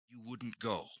wouldn't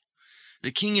go.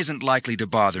 The king isn't likely to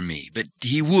bother me, but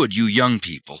he would you young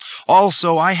people.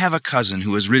 Also, I have a cousin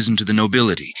who has risen to the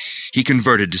nobility. He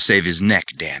converted to save his neck,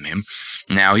 damn him.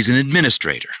 Now he's an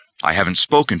administrator. I haven't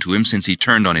spoken to him since he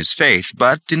turned on his faith,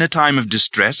 but in a time of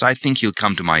distress I think he'll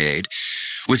come to my aid.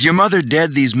 With your mother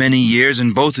dead these many years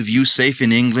and both of you safe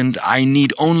in England, I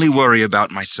need only worry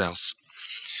about myself."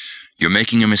 "You're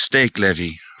making a mistake,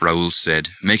 Levy," Raoul said,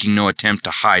 making no attempt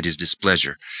to hide his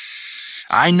displeasure.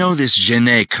 "I know this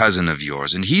Genet cousin of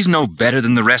yours, and he's no better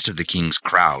than the rest of the king's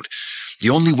crowd. The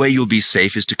only way you'll be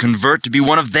safe is to convert to be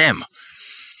one of them."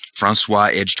 Francois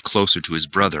edged closer to his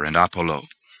brother and Apollo.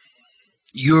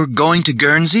 "You're going to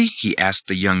Guernsey?" he asked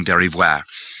the young d'Arivoire.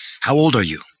 "How old are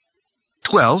you?"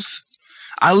 12.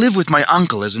 "I live with my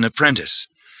uncle as an apprentice.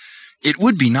 It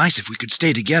would be nice if we could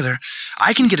stay together.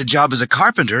 I can get a job as a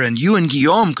carpenter, and you and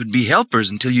Guillaume could be helpers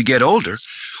until you get older.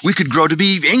 We could grow to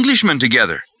be Englishmen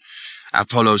together."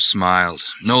 Apollo smiled,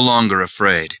 no longer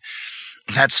afraid.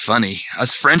 "That's funny,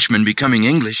 us Frenchmen becoming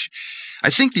English. I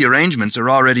think the arrangements are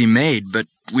already made, but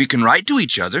we can write to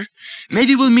each other.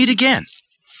 Maybe we'll meet again."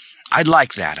 "I'd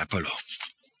like that, Apollo."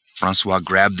 Francois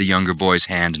grabbed the younger boy's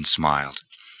hand and smiled.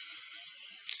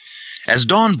 As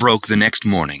dawn broke the next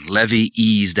morning, Levy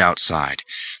eased outside.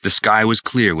 The sky was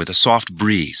clear with a soft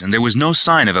breeze, and there was no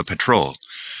sign of a patrol.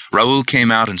 Raoul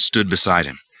came out and stood beside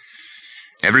him.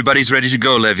 "Everybody's ready to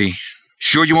go, Levy.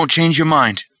 Sure you won't change your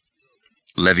mind?"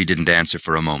 Levy didn't answer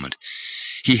for a moment.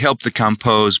 He helped the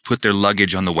Campos put their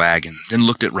luggage on the wagon, then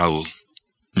looked at Raoul.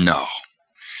 "No.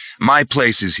 My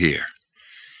place is here."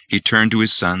 He turned to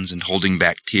his sons, and holding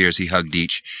back tears, he hugged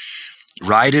each.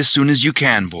 "Ride as soon as you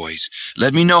can, boys.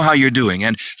 Let me know how you're doing,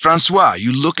 and, Francois,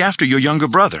 you look after your younger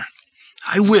brother."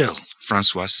 "I will,"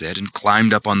 Francois said, and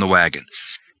climbed up on the wagon.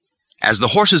 As the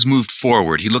horses moved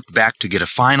forward, he looked back to get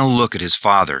a final look at his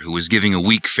father, who was giving a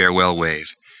weak farewell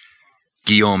wave.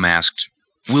 Guillaume asked,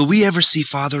 "Will we ever see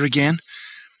father again?"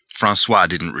 Francois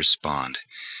didn't respond.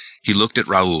 He looked at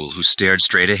Raoul, who stared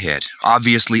straight ahead,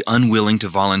 obviously unwilling to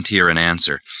volunteer an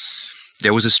answer.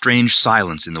 There was a strange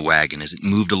silence in the wagon as it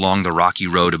moved along the rocky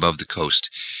road above the coast.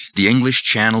 The English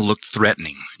Channel looked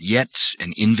threatening, yet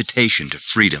an invitation to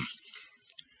freedom.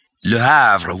 Le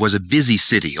Havre was a busy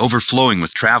city, overflowing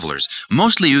with travelers,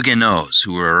 mostly Huguenots,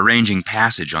 who were arranging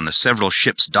passage on the several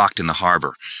ships docked in the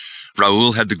harbor.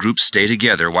 Raoul had the group stay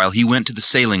together while he went to the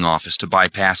sailing office to buy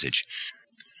passage.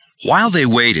 While they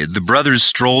waited, the brothers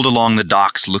strolled along the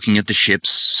docks looking at the ships,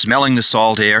 smelling the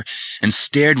salt air, and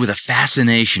stared with a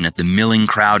fascination at the milling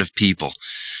crowd of people.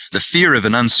 The fear of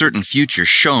an uncertain future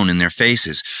shone in their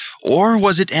faces. Or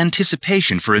was it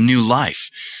anticipation for a new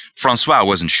life? Francois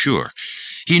wasn't sure.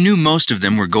 He knew most of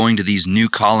them were going to these new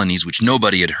colonies which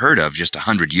nobody had heard of just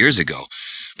 100 years ago.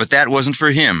 But that wasn't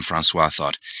for him, Francois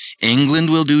thought. England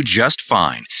will do just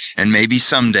fine, and maybe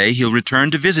someday he'll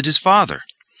return to visit his father.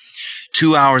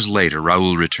 2 hours later,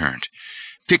 Raoul returned.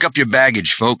 "Pick up your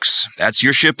baggage, folks. That's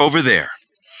your ship over there."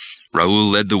 Raoul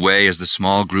led the way as the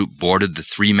small group boarded the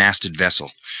three-masted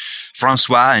vessel.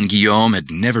 Francois and Guillaume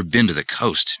had never been to the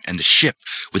coast, and the ship,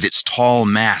 with its tall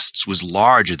masts, was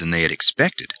larger than they had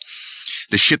expected.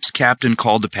 The ship's captain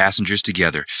called the passengers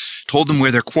together, told them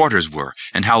where their quarters were,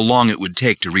 and how long it would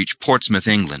take to reach Portsmouth,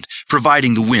 England,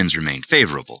 providing the winds remained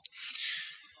favorable.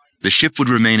 The ship would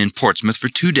remain in Portsmouth for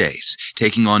 2 days,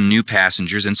 taking on new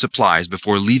passengers and supplies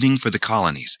before leaving for the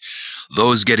colonies.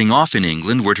 Those getting off in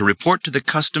England were to report to the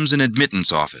Customs and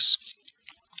Admittance Office.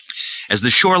 As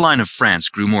the shoreline of France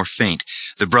grew more faint,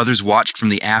 the brothers watched from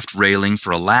the aft railing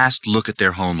for a last look at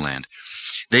their homeland.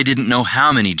 They didn't know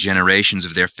how many generations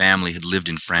of their family had lived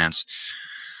in France.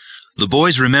 The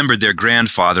boys remembered their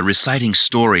grandfather reciting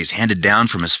stories handed down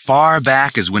from as far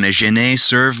back as when a Genet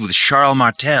served with Charles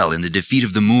Martel in the defeat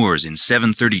of the Moors in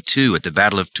 732 at the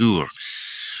Battle of Tours.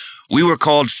 "We were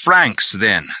called Franks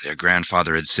then," their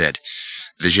grandfather had said.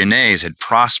 The Genets had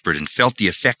prospered and felt the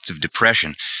effects of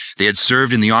depression. They had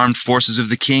served in the armed forces of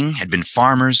the king, had been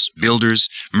farmers, builders,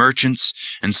 merchants,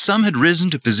 and some had risen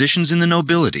to positions in the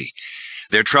nobility.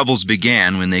 Their troubles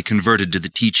began when they converted to the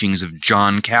teachings of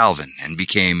John Calvin and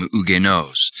became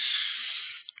Huguenots.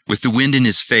 With the wind in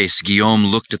his face, Guillaume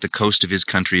looked at the coast of his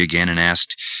country again and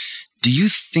asked, "Do you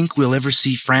think we'll ever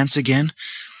see France again?"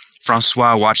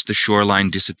 Francois watched the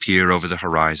shoreline disappear over the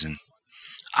horizon.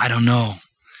 "I don't know.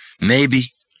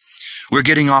 Maybe. We're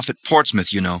getting off at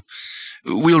Portsmouth, you know.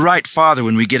 We'll write Father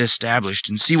when we get established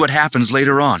and see what happens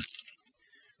later on."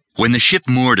 When the ship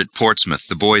moored at Portsmouth,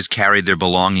 the boys carried their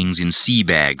belongings in sea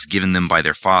bags given them by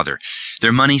their father,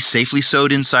 their money safely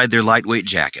sewed inside their lightweight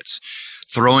jackets.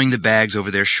 Throwing the bags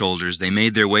over their shoulders, they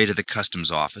made their way to the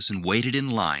customs office and waited in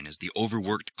line as the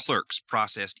overworked clerks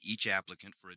processed each applicant for a